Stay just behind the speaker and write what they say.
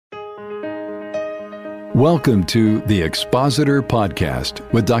Welcome to the Expositor Podcast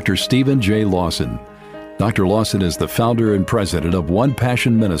with Dr. Stephen J. Lawson. Dr. Lawson is the founder and president of One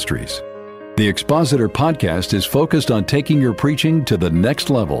Passion Ministries. The Expositor Podcast is focused on taking your preaching to the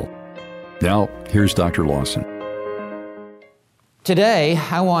next level. Now, here's Dr. Lawson. Today,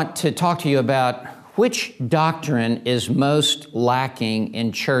 I want to talk to you about which doctrine is most lacking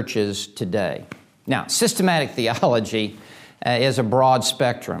in churches today. Now, systematic theology is a broad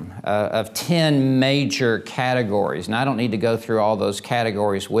spectrum of 10 major categories, and I don't need to go through all those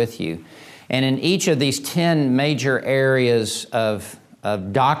categories with you. And in each of these 10 major areas of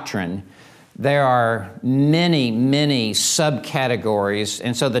doctrine, there are many, many subcategories,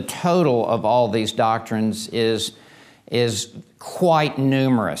 and so the total of all these doctrines is quite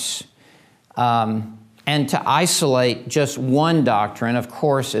numerous. And to isolate just one doctrine, of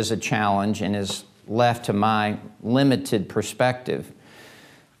course, is a challenge and is left to my limited perspective.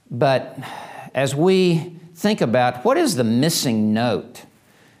 But as we think about what is the missing note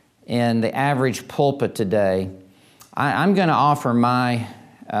in the average pulpit today, I'm going to offer my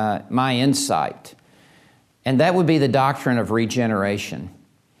insight, and that would be the doctrine of regeneration,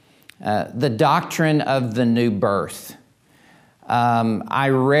 the doctrine of the new birth. I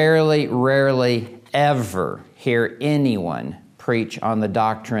rarely ever hear anyone preach on the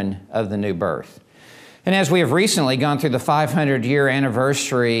doctrine of the new birth. And as we have recently gone through the 500-year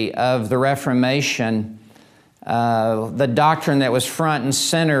anniversary of the Reformation, the doctrine that was front and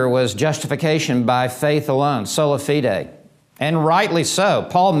center was justification by faith alone, sola fide. And rightly so.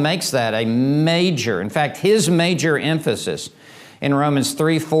 Paul makes that a major, in fact, his major emphasis in Romans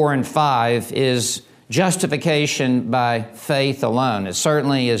 3, 4, and 5 is justification by faith alone. It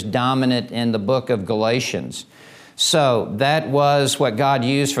certainly is dominant in the book of Galatians. So that was what God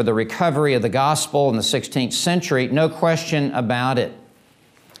used for the recovery of the gospel in the 16th century, no question about it.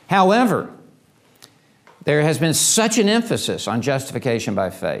 However, there has been such an emphasis on justification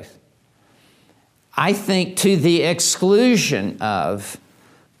by faith, I think to the exclusion of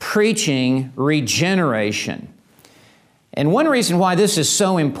preaching regeneration. And one reason why this is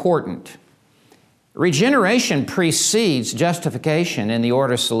so important, regeneration precedes justification in the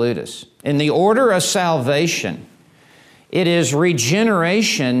order salutis. In the order of salvation, it is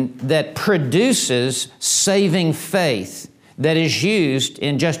regeneration that produces saving faith that is used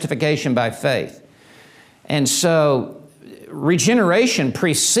in justification by faith. And so regeneration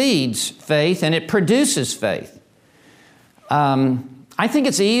precedes faith and it produces faith. I think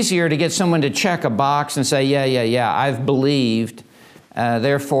it's easier to get someone to check a box and say, yeah, I've believed,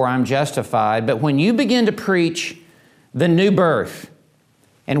 therefore I'm justified. But when you begin to preach the new birth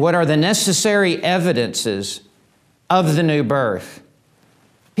and what are the necessary evidences of the new birth,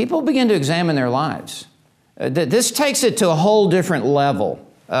 people begin to examine their lives. This takes it to a whole different level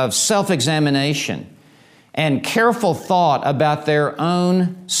of self-examination and careful thought about their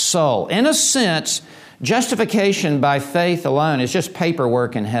own soul. In a sense, justification by faith alone is just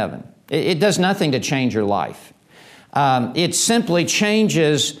paperwork in heaven. It does nothing to change your life. It simply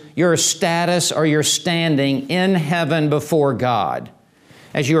changes your status or your standing in heaven before God,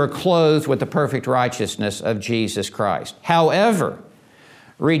 as you are clothed with the perfect righteousness of Jesus Christ. However,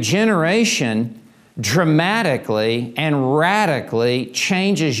 regeneration dramatically and radically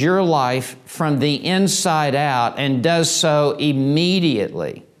changes your life from the inside out and does so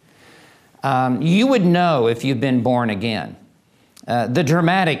immediately. You would know if you've been born again. The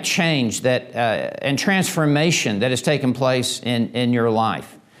dramatic change that and transformation that has taken place in your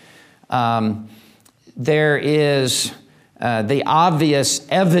life. There is the obvious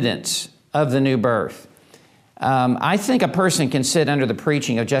evidence of the new birth. I think a person can sit under the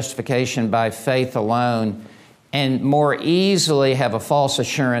preaching of justification by faith alone and more easily have a false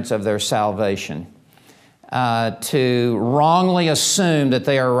assurance of their salvation, to wrongly assume that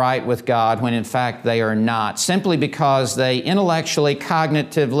they are right with God when in fact they are not, simply because they intellectually,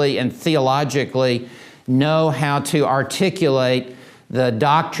 cognitively, and theologically know how to articulate the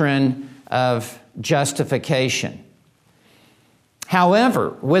doctrine of justification.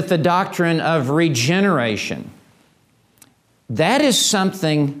 However, with the doctrine of regeneration, that is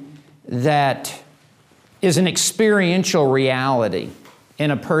something that is an experiential reality in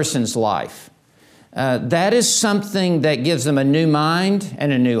a person's life. That is something that gives them a new mind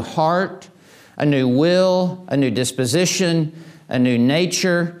and a new heart, a new will, a new disposition, a new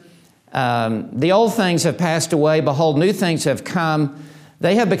nature. The old things have passed away. Behold, new things have come.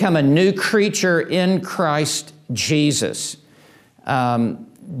 They have become a new creature in Christ Jesus.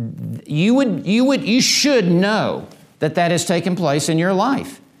 You should know that has taken place in your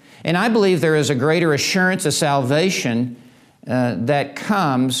life. And I believe there is a greater assurance of salvation that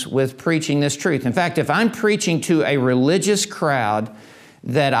comes with preaching this truth. In fact, if I'm preaching to a religious crowd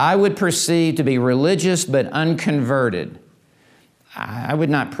that I would perceive to be religious but unconverted, I would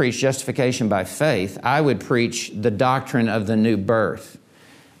not preach justification by faith. I would preach the doctrine of the new birth.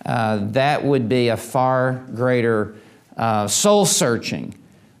 That would be a far greater soul searching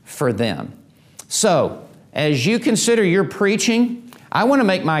for them. So, as you consider your preaching, I want to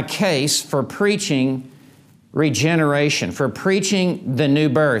make my case for preaching regeneration, for preaching the new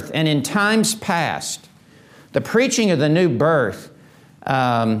birth. And in times past, the preaching of the new birth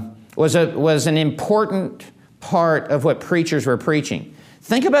was an important part of what preachers were preaching.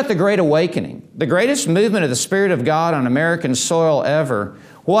 Think about the Great Awakening, the greatest movement of the Spirit of God on American soil ever.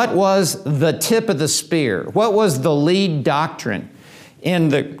 What was the tip of the spear? What was the lead doctrine in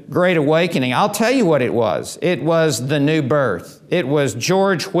the Great Awakening? I'll tell you what it was. It was the new birth. It was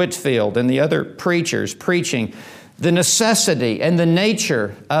George Whitefield and the other preachers preaching the necessity and the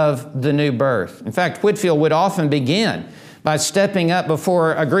nature of the new birth. In fact, Whitefield would often begin by stepping up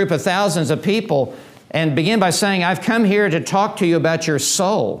before a group of thousands of people and begin by saying, I've come here to talk to you about your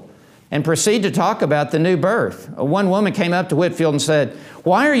soul, and proceed to talk about the new birth. One woman came up to Whitefield and said,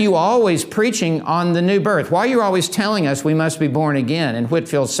 why are you always preaching on the new birth? Why are you always telling us we must be born again? And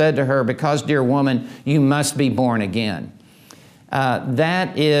Whitefield said to her, because, dear woman, you must be born again.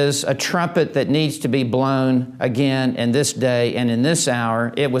 That is a trumpet that needs to be blown again in this day and in this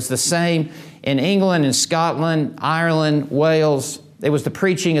hour. It was the same in England and Scotland, Ireland, Wales. It was the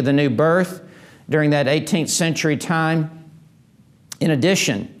preaching of the new birth during that 18th century time. In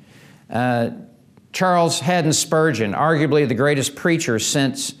addition, Charles Haddon Spurgeon, arguably the greatest preacher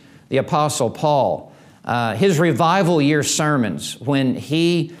since the Apostle Paul, his revival year sermons, when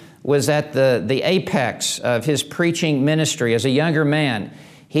he was at the apex of his preaching ministry as a younger man,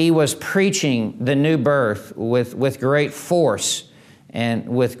 he was preaching the new birth with great force and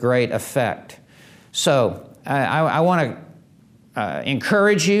with great effect. So I want to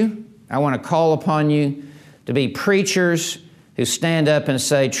encourage you, I want to call upon you to be preachers who stand up and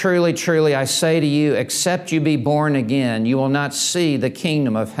say, truly, truly, I say to you, except you be born again, you will not see the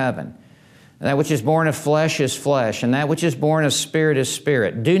kingdom of heaven. And that which is born of flesh is flesh, and that which is born of spirit is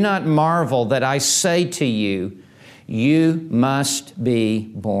spirit. Do not marvel that I say to you, you must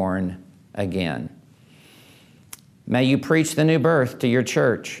be born again. May you preach the new birth to your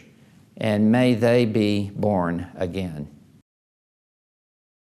church, and may they be born again.